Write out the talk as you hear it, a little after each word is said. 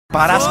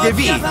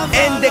Παρασκευή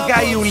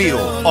 11 Ιουλίου,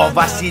 ο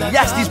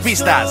βασιλιάς της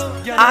πίστας,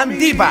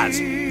 Antypas,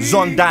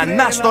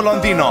 ζωντανά στο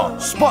Λονδίνο.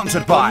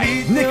 Sponsored by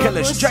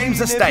Nicholas James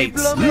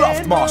Estates,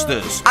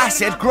 Loftmasters,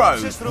 Asset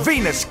Grove,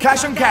 Venus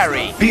Cash and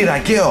Carry,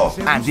 Prive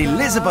and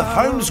Elizabeth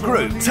Holmes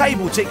Group.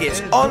 Table tickets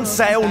on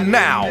sale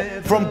now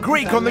from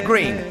Greek on the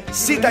Green,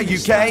 Sita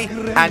UK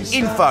and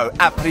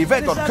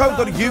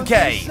info@prive.co.uk.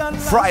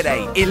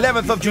 Friday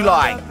 11th of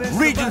July,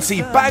 Regency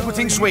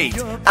Banqueting Suite,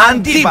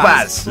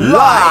 Antypas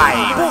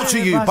live. Brought to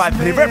you by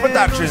Prive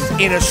Productions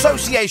in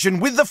association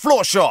with The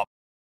Floor Shop.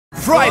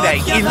 Friday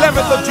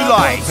 11th of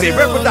July,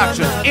 Prive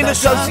Productions in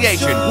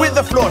association with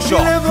The Floor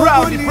Shop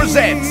proudly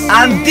presents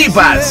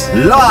Antypas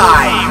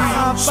live.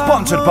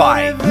 Sponsored by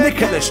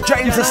Nicholas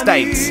James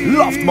Estates,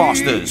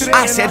 Loftmasters,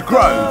 Asset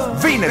Grove,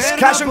 Venus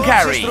Cash and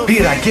Carry,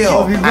 Prive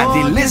and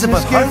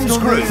Elizabeth Holmes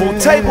Group. For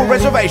table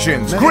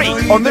reservations, Greek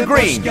on the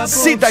Green,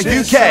 Sita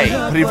UK,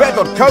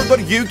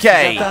 prive.co.uk.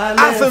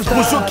 Athens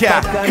Bouzoukia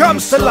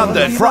comes to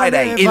London.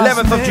 Friday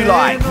 11th of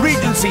July,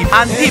 Regency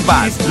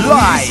Antypas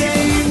live.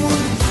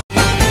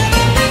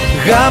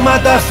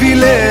 Γάματα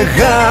φίλε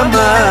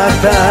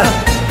γάματα,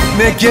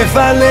 με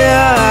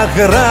κεφαλαία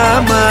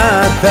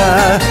γράμματα,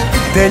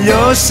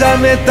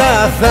 τελειώσαμε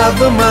τα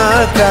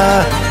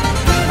θαύματα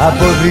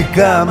από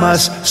δικά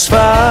μας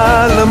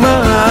σφάλματα.